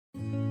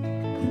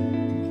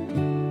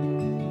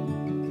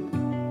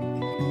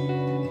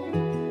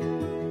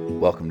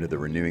Welcome to the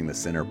Renewing the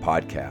Center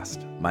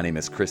podcast. My name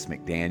is Chris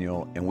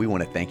McDaniel, and we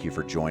want to thank you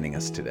for joining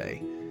us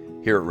today.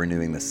 Here at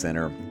Renewing the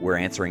Center, we're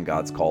answering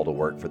God's call to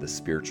work for the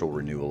spiritual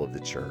renewal of the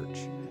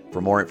church.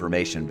 For more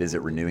information,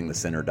 visit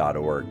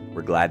renewingthecenter.org.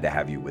 We're glad to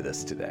have you with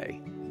us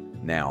today.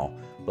 Now,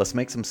 let's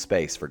make some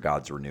space for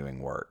God's renewing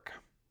work.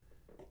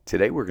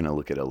 Today, we're going to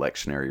look at a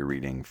lectionary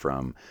reading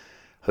from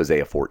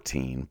Hosea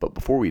 14. But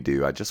before we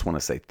do, I just want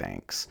to say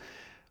thanks.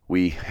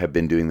 We have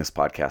been doing this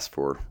podcast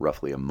for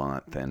roughly a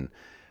month, and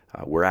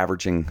we're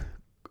averaging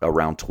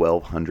around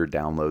 1,200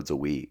 downloads a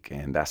week,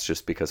 and that's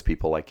just because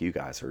people like you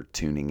guys are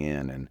tuning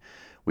in, and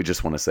we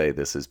just want to say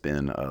this has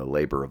been a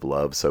labor of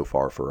love so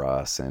far for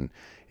us, and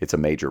it's a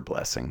major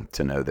blessing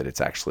to know that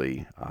it's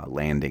actually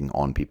landing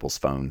on people's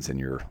phones and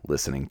you're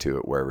listening to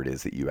it wherever it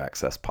is that you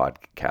access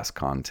podcast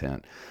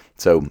content.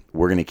 So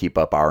we're going to keep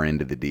up our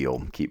end of the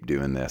deal, keep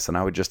doing this, and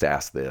I would just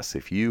ask this: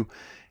 if you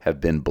have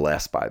been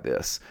blessed by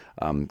this,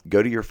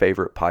 go to your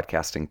favorite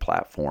podcasting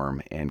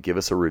platform and give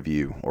us a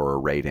review or a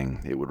rating.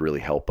 It would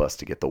really help us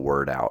to get the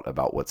word out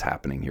about what's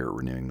happening here at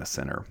Renewing the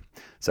Center.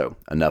 So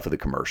enough of the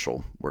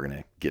commercial. We're going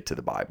to get to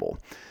the Bible.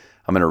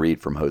 I'm going to read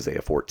from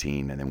Hosea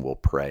 14, and then we'll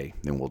pray.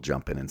 Then we'll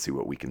jump in and see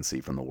what we can see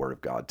from the Word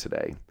of God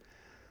today.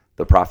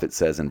 The prophet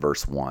says in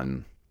verse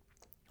 1,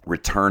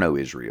 "Return, O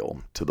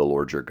Israel, to the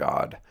Lord your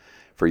God,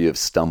 for you have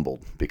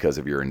stumbled because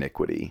of your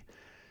iniquity.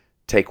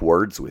 Take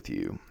words with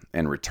you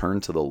and return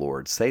to the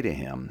Lord. Say to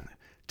him,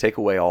 take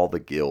away all the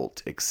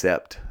guilt,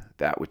 except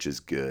that which is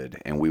good,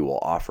 and we will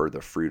offer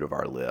the fruit of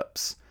our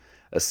lips.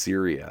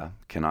 Assyria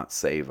cannot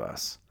save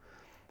us,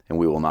 and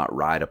we will not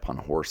ride upon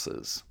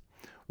horses.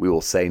 We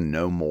will say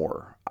no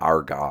more,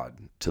 our God,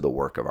 to the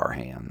work of our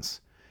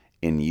hands.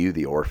 In you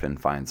the orphan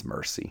finds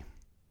mercy.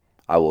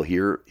 I will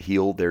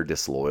heal their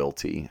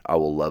disloyalty. I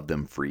will love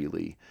them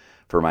freely,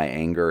 for my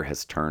anger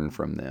has turned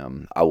from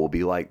them. I will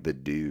be like the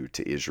dew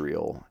to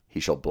Israel. He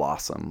shall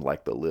blossom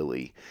like the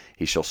lily.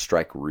 He shall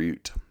strike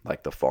root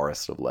like the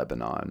forest of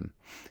Lebanon.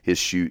 His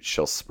shoots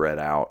shall spread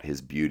out.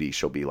 His beauty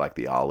shall be like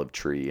the olive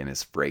tree, and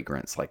his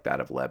fragrance like that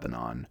of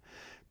Lebanon.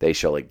 They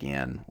shall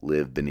again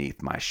live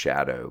beneath my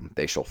shadow.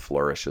 They shall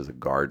flourish as a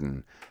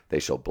garden. They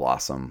shall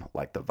blossom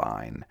like the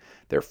vine.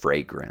 Their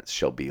fragrance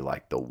shall be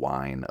like the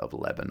wine of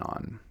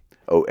Lebanon.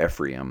 O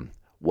Ephraim,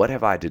 what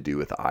have I to do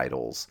with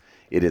idols?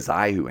 It is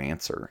I who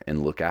answer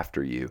and look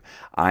after you.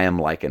 I am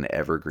like an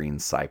evergreen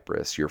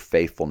cypress. Your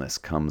faithfulness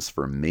comes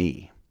from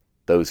me.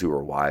 Those who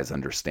are wise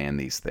understand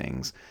these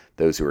things.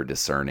 Those who are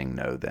discerning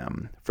know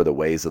them. For the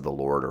ways of the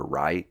Lord are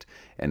right,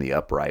 and the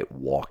upright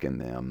walk in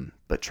them,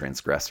 but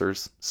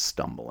transgressors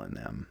stumble in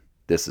them."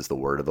 This is the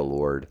word of the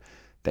Lord.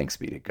 Thanks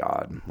be to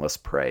God. Let's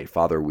pray.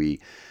 Father, we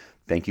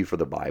thank you for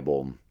the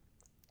Bible.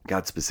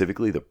 God,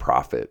 specifically the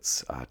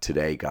prophets.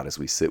 Today, God, as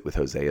we sit with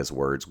Hosea's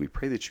words, we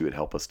pray that you would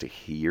help us to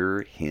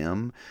hear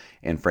him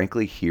and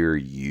frankly hear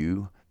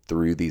you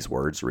through these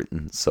words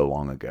written so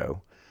long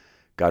ago.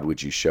 God,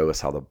 would you show us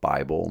how the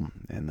Bible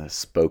and the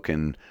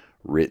spoken,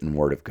 written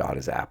word of God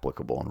is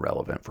applicable and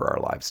relevant for our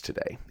lives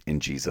today. In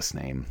Jesus'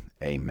 name,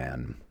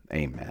 amen.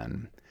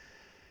 Amen.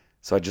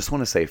 So I just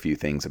want to say a few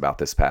things about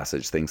this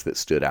passage, things that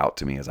stood out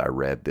to me as I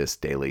read this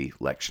daily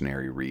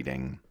lectionary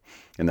reading.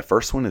 And the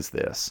first one is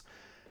this: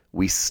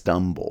 we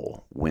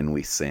stumble when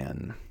we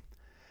sin.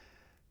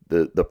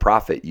 The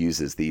prophet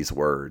uses these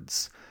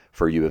words,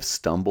 "For you have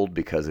stumbled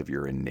because of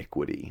your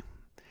iniquity."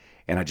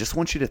 And I just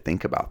want you to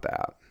think about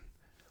that.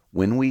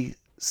 When we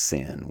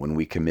sin, when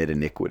we commit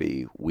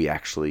iniquity, we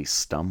actually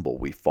stumble,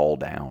 we fall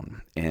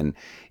down. And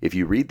if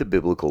you read the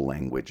biblical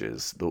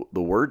languages,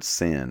 the word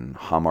sin,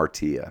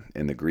 hamartia,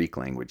 in the Greek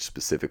language,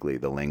 specifically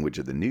the language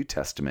of the New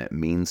Testament,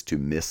 means to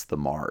miss the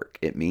mark.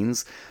 It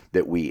means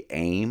that we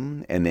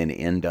aim and then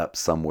end up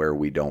somewhere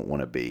we don't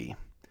want to be.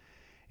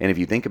 And if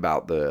you think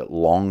about the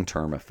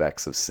long-term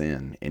effects of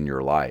sin in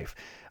your life,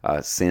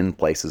 sin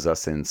places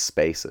us in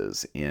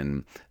spaces,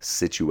 in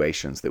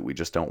situations that we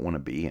just don't want to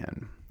be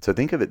in. So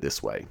think of it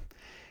this way.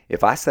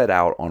 If I set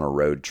out on a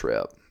road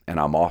trip and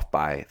I'm off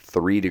by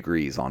 3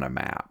 degrees on a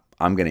map,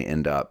 I'm going to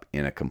end up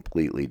in a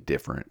completely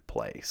different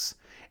place.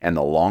 And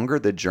the longer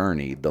the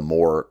journey, the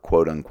more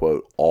quote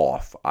unquote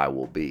off I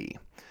will be.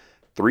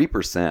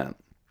 3%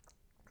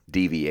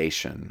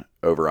 deviation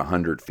over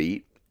 100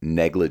 feet,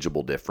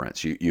 negligible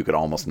difference. You could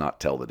almost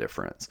not tell the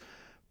difference.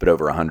 But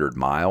over 100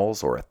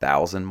 miles or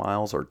 1,000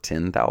 miles or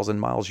 10,000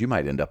 miles, you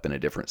might end up in a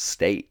different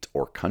state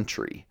or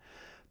country.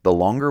 The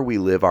longer we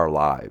live our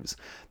lives,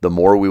 the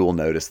more we will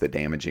notice the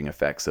damaging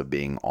effects of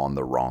being on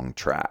the wrong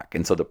track.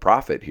 And so the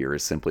prophet here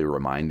is simply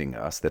reminding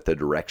us that the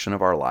direction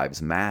of our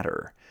lives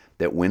matter.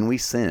 That when we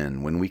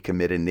sin, when we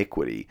commit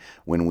iniquity,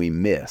 when we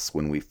miss,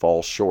 when we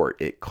fall short,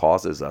 it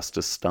causes us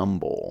to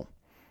stumble.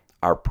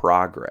 Our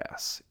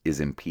progress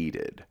is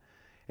impeded.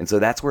 And so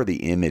that's where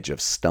the image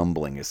of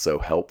stumbling is so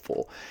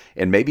helpful.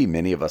 And maybe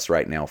many of us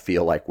right now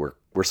feel like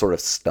we're sort of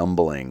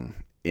stumbling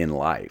in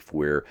life.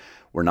 We're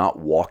not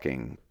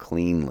walking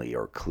cleanly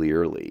or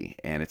clearly,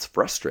 and it's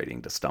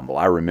frustrating to stumble.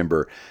 I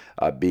remember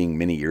being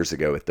many years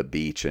ago at the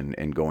beach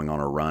and going on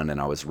a run, and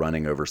I was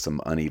running over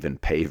some uneven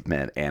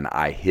pavement, and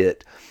I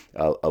hit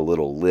a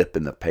little lip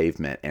in the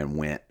pavement and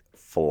went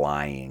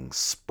flying,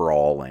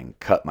 sprawling,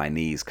 cut my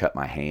knees, cut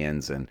my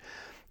hands, and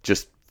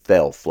just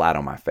fell flat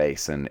on my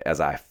face. And as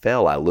I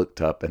fell, I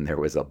looked up, and there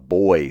was a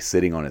boy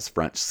sitting on his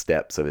front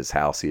steps of his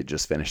house. He had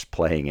just finished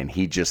playing, and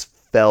he just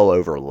fell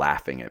over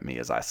laughing at me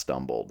as I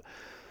stumbled.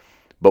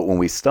 But when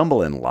we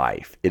stumble in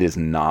life, it is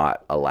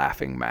not a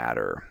laughing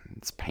matter.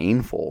 It's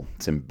painful.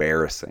 It's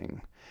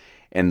embarrassing.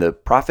 And the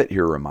prophet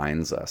here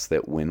reminds us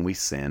that when we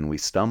sin, we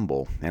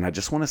stumble. And I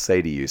just want to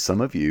say to you, some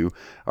of you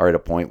are at a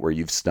point where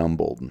you've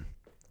stumbled.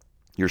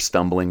 You're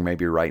stumbling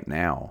maybe right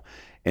now.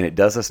 And it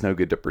does us no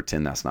good to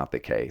pretend that's not the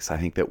case. I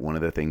think that one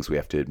of the things we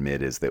have to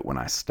admit is that when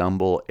I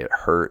stumble, it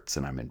hurts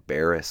and I'm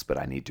embarrassed, but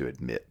I need to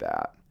admit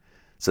that.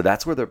 So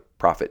that's where the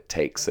prophet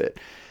takes it.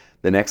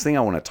 The next thing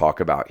I want to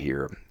talk about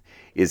here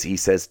is he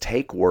says,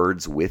 take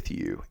words with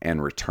you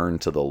and return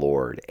to the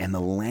Lord. And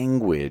the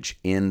language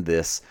in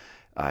this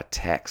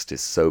text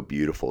is so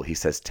beautiful. He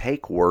says,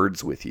 take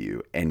words with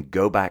you and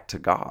go back to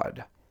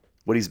God.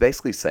 What he's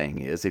basically saying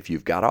is, if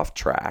you've got off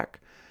track,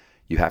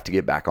 you have to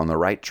get back on the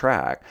right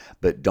track,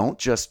 but don't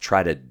just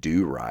try to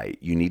do right.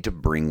 You need to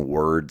bring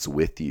words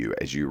with you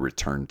as you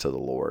return to the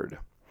Lord.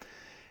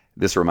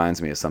 This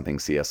reminds me of something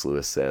C.S.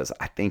 Lewis says,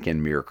 I think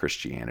in Mere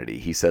Christianity.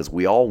 He says,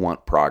 we all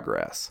want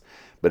progress.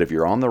 But if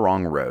you're on the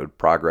wrong road,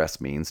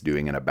 progress means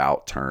doing an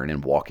about turn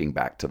and walking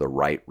back to the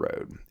right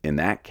road. In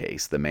that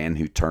case, the man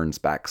who turns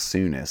back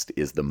soonest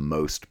is the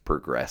most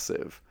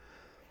progressive.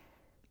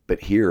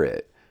 But hear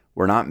it,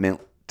 we're not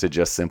meant to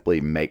just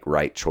simply make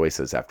right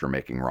choices after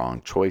making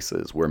wrong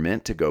choices. We're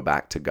meant to go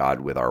back to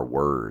God with our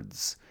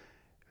words.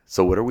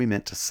 So what are we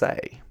meant to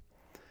say?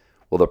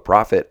 Well, the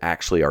prophet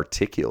actually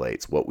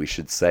articulates what we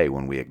should say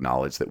when we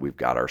acknowledge that we've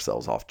got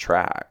ourselves off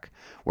track.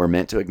 We're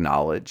meant to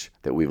acknowledge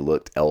that we've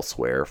looked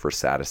elsewhere for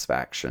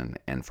satisfaction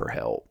and for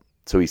help.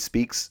 So he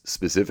speaks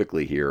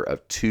specifically here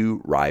of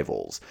two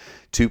rivals,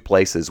 two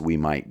places we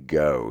might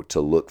go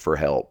to look for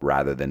help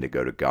rather than to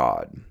go to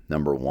God.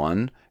 Number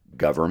one,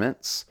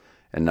 governments,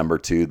 and number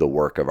two, the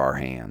work of our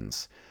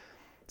hands.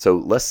 So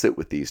let's sit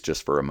with these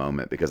just for a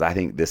moment, because I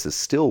think this is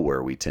still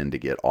where we tend to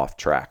get off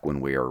track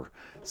when we are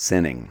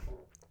sinning.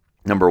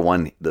 Number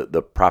one,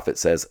 the prophet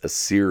says,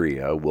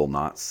 Assyria will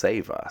not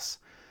save us.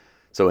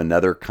 So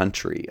another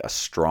country, a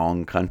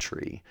strong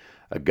country,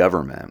 a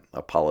government,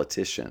 a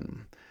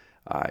politician.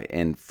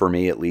 And for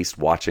me, at least,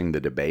 watching the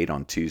debate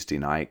on Tuesday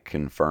night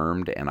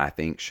confirmed, and I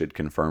think should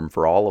confirm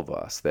for all of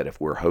us, that if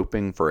we're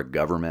hoping for a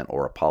government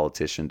or a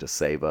politician to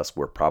save us,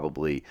 we're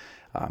probably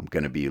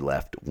going to be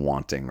left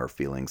wanting or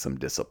feeling some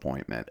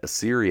disappointment.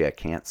 Assyria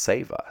can't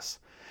save us.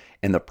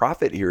 And the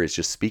prophet here is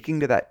just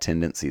speaking to that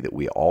tendency that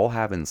we all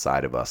have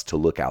inside of us to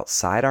look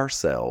outside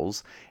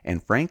ourselves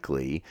and,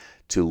 frankly,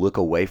 to look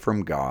away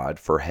from God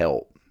for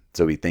help.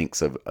 So he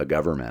thinks of a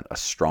government, a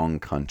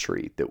strong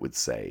country that would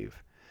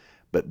save.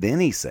 But then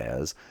he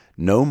says,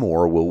 no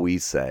more will we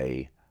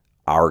say,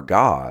 our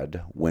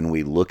God, when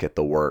we look at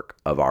the work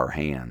of our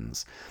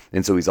hands.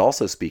 And so he's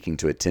also speaking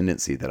to a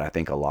tendency that I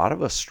think a lot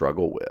of us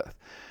struggle with.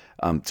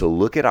 To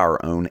look at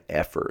our own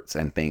efforts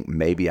and think,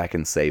 maybe I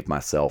can save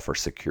myself or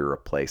secure a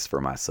place for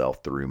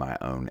myself through my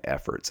own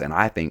efforts. And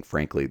I think,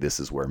 frankly, this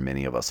is where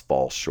many of us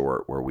fall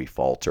short, where we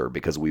falter,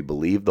 because we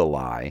believe the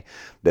lie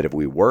that if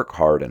we work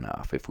hard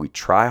enough, if we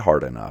try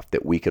hard enough,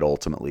 that we could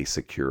ultimately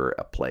secure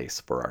a place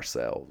for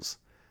ourselves.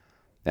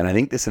 And I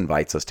think this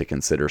invites us to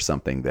consider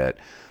something that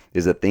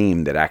is a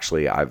theme that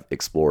actually I've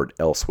explored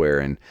elsewhere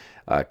and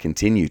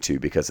continue to,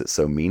 because it's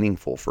so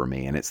meaningful for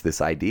me. And it's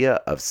this idea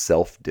of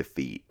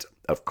self-defeat,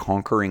 of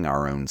conquering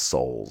our own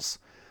souls.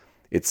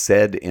 It's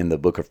said in the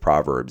book of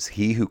Proverbs,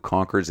 he who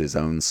conquers his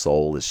own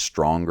soul is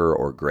stronger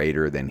or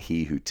greater than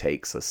he who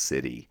takes a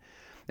city.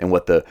 And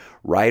what the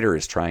writer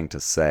is trying to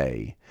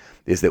say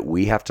is that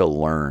we have to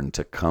learn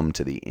to come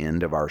to the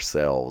end of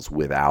ourselves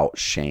without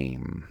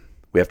shame.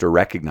 We have to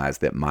recognize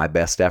that my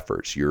best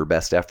efforts, your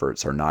best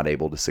efforts, are not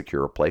able to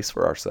secure a place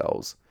for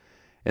ourselves.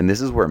 And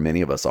this is where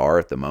many of us are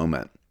at the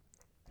moment.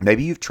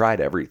 Maybe you've tried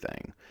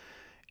everything.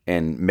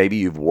 And maybe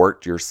you've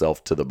worked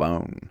yourself to the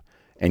bone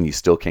and you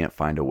still can't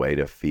find a way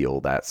to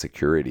feel that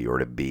security or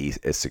to be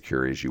as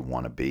secure as you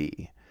want to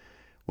be.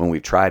 When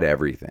we've tried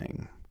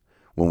everything,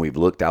 when we've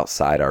looked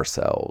outside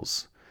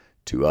ourselves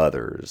to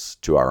others,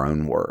 to our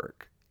own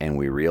work, and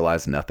we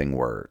realize nothing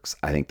works,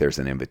 I think there's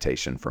an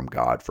invitation from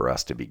God for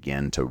us to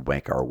begin to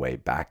make our way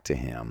back to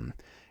Him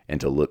and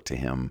to look to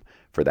Him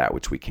for that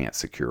which we can't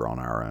secure on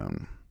our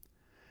own.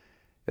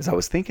 As I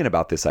was thinking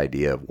about this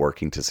idea of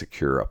working to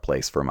secure a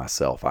place for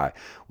myself, I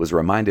was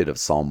reminded of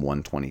Psalm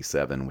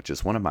 127, which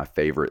is one of my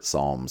favorite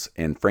Psalms.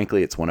 And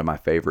frankly, it's one of my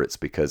favorites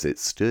because it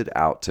stood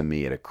out to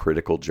me at a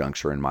critical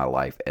juncture in my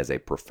life as a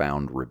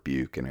profound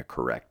rebuke and a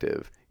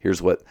corrective.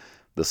 Here's what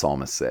the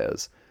psalmist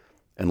says: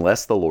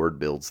 unless the Lord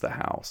builds the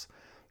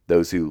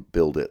Those who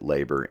build it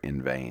labor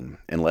in vain.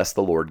 Unless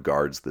the Lord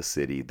guards the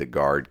city, the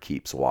guard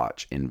keeps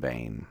watch in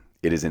vain.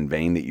 It is in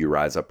vain that you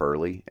rise up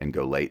early and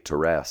go late to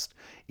rest,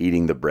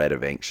 eating the bread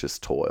of anxious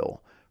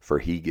toil, for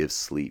he gives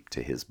sleep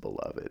to his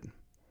beloved.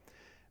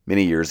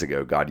 Many years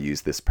ago, God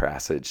used this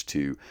passage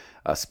to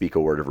speak a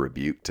word of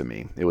rebuke to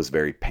me. It was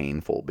very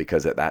painful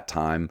because at that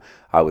time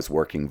I was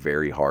working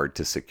very hard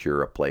to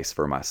secure a place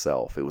for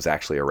myself. It was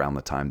actually around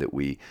the time that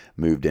we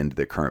moved into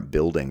the current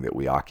building that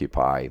we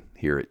occupy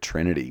here at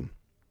Trinity.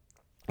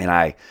 And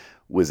I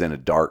was in a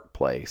dark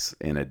place,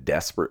 in a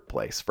desperate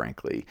place,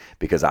 frankly,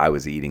 because I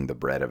was eating the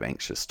bread of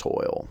anxious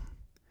toil.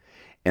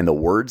 And the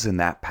words in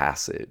that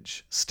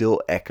passage still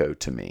echo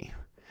to me.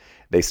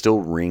 They still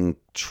ring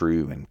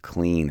true and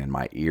clean in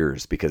my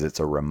ears because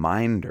it's a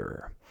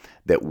reminder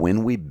that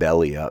when we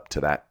belly up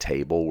to that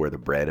table where the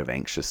bread of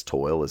anxious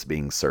toil is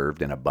being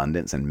served in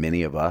abundance, and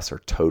many of us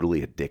are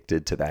totally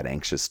addicted to that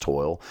anxious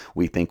toil,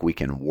 we think we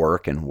can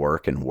work and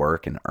work and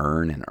work and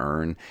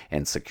earn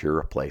and secure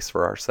a place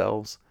for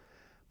ourselves.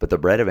 But the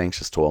bread of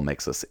anxious toil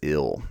makes us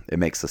ill. It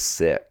makes us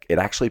sick. It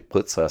actually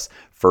puts us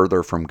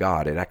further from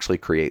God. It actually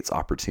creates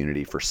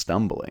opportunity for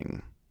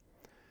stumbling.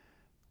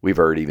 We've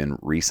heard even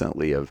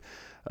recently of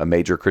a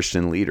major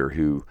Christian leader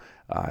who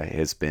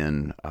has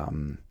been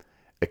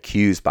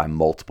accused by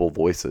multiple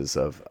voices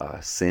of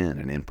sin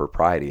and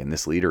impropriety. And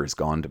this leader has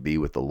gone to be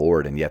with the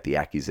Lord, and yet the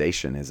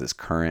accusation is as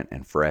current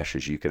and fresh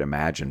as you could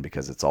imagine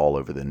because it's all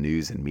over the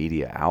news and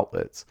media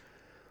outlets.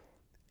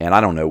 And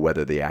I don't know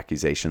whether the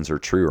accusations are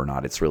true or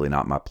not. It's really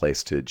not my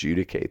place to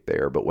adjudicate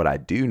there. But what I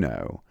do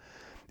know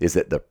is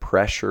that the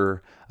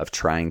pressure of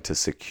trying to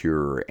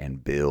secure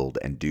and build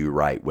and do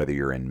right, whether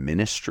you're in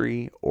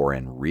ministry or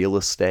in real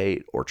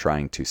estate or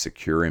trying to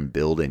secure and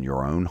build in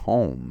your own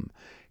home,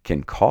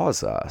 can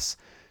cause us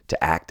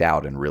to act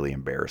out in really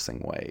embarrassing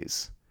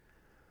ways.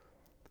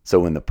 So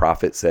when the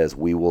prophet says,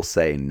 we will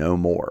say no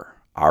more,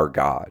 our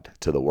God,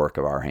 to the work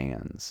of our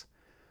hands,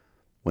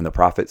 when the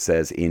prophet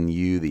says, in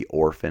you the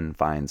orphan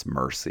finds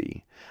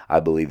mercy, I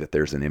believe that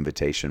there's an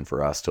invitation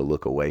for us to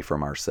look away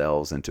from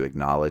ourselves and to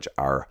acknowledge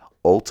our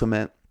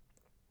ultimate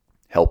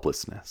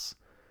helplessness.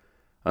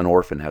 An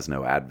orphan has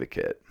no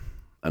advocate.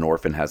 An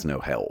orphan has no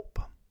help.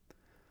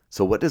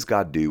 So what does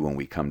God do when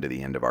we come to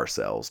the end of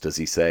ourselves? Does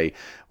he say,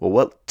 well,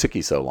 what took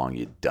you so long,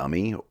 you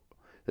dummy?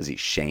 Does he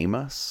shame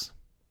us?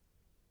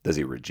 Does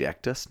he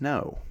reject us?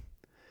 No.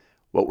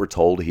 What we're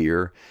told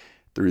here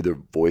through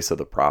the voice of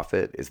the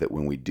prophet is that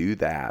when we do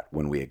that,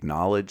 when we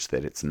acknowledge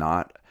that it's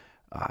not,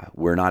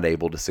 we're not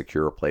able to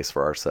secure a place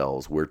for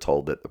ourselves, we're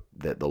told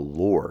that the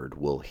Lord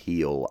will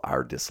heal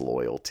our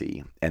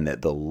disloyalty and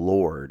that the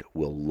Lord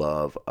will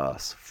love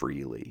us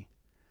freely.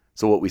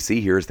 So what we see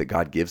here is that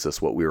God gives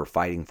us what we were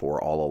fighting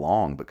for all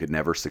along, but could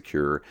never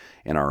secure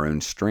in our own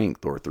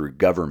strength or through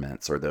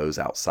governments or those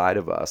outside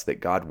of us, that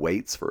God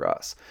waits for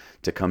us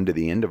to come to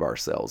the end of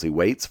ourselves. He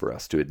waits for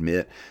us to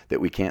admit that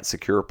we can't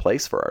secure a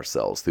place for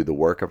ourselves through the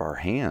work of our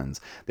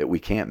hands, that we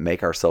can't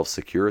make ourselves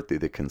secure through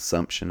the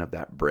consumption of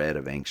that bread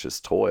of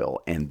anxious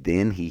toil. And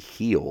then he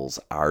heals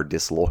our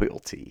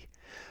disloyalty.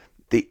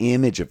 The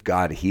image of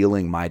God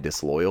healing my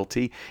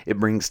disloyalty, it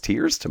brings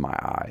tears to my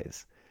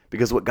eyes.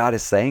 Because what God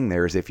is saying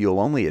there is if you'll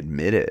only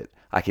admit it,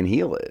 I can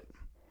heal it.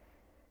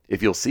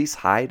 If you'll cease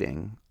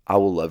hiding, I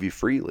will love you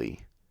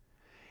freely.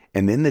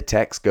 And then the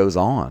text goes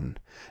on.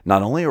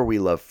 Not only are we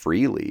loved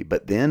freely,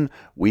 but then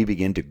we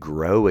begin to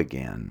grow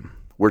again.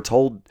 We're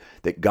told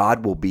that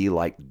God will be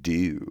like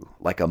dew,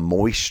 like a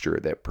moisture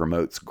that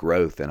promotes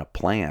growth in a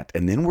plant.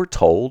 And then we're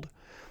told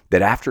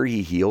that after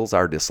he heals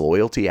our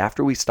disloyalty,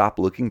 after we stop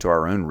looking to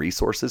our own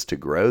resources to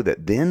grow,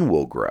 that then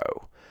we'll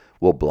grow.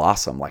 We'll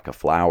blossom like a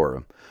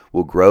flower.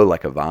 We'll grow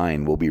like a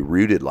vine. We'll be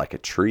rooted like a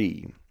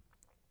tree.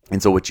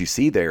 And so what you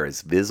see there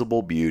is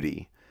visible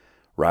beauty,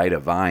 right? A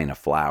vine, a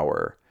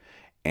flower,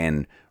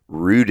 and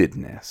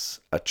rootedness,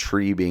 a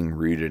tree being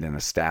rooted and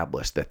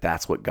established,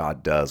 that's what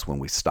God does when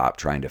we stop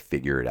trying to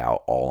figure it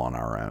out all on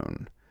our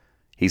own.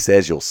 He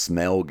says you'll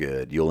smell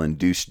good. You'll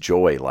induce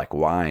joy like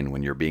wine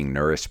when you're being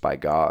nourished by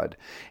God.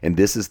 And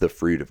this is the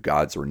fruit of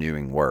God's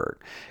renewing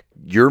work.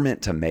 You're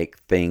meant to make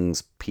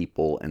things,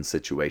 people, and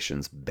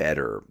situations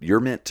better. You're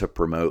meant to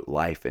promote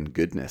life and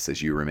goodness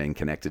as you remain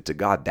connected to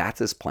God. That's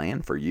his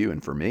plan for you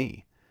and for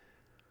me.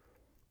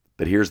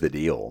 But here's the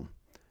deal.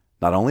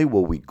 Not only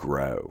will we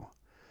grow,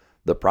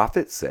 the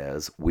prophet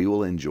says we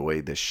will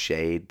enjoy the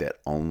shade that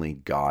only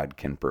God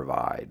can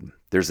provide.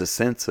 There's a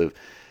sense of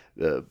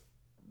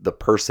the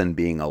person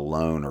being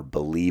alone or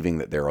believing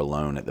that they're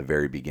alone at the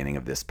very beginning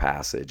of this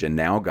passage. And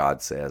now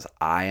God says,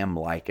 I am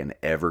like an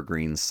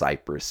evergreen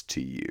cypress to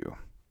you.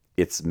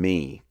 It's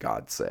me,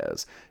 God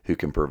says, who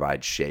can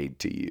provide shade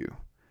to you.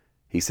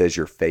 He says,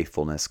 your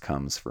faithfulness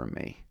comes from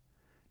me.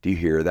 Do you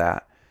hear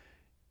that?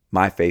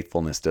 My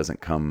faithfulness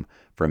doesn't come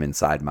from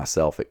inside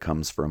myself. It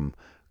comes from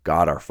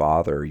God our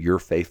Father. Your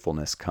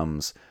faithfulness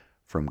comes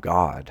from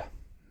God,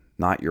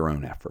 not your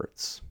own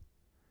efforts.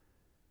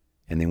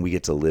 And then we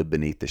get to live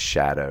beneath the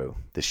shadow,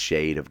 the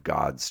shade of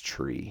God's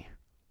tree.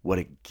 What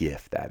a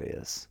gift that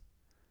is.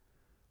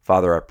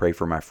 Father, I pray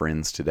for my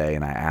friends today,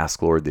 and I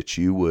ask, Lord, that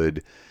you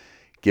would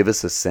give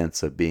us a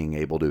sense of being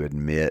able to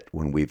admit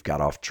when we've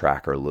got off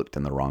track or looked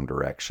in the wrong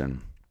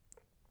direction.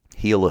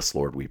 Heal us,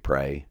 Lord, we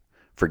pray.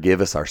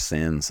 Forgive us our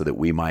sins so that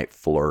we might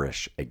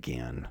flourish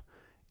again.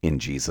 In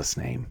Jesus'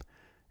 name,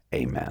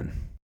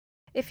 amen.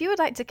 If you would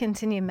like to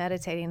continue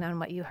meditating on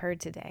what you heard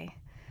today,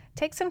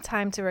 take some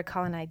time to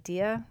recall an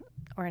idea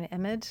or an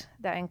image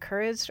that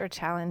encouraged or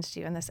challenged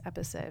you in this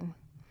episode.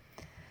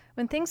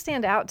 When things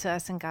stand out to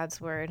us in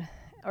God's Word,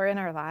 or in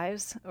our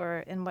lives,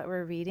 or in what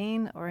we're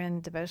reading, or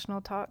in devotional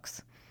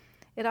talks,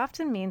 it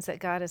often means that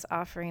God is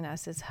offering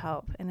us His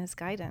help and His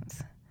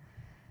guidance.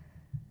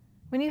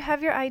 When you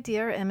have your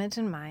idea or image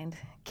in mind,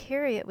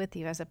 carry it with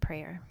you as a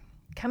prayer,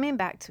 coming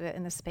back to it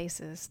in the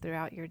spaces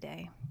throughout your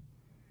day.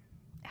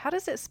 How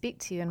does it speak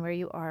to you and where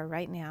you are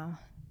right now?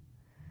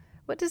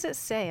 What does it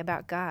say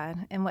about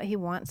God and what He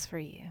wants for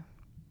you?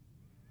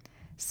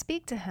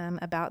 Speak to Him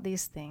about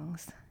these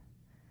things.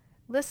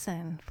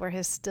 Listen for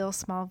His still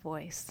small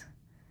voice,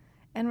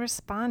 and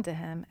respond to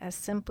Him as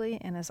simply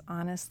and as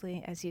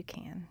honestly as you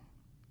can.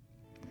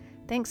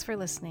 Thanks for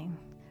listening.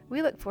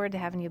 We look forward to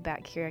having you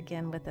back here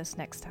again with us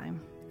next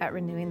time at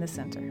Renewing the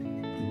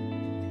Center.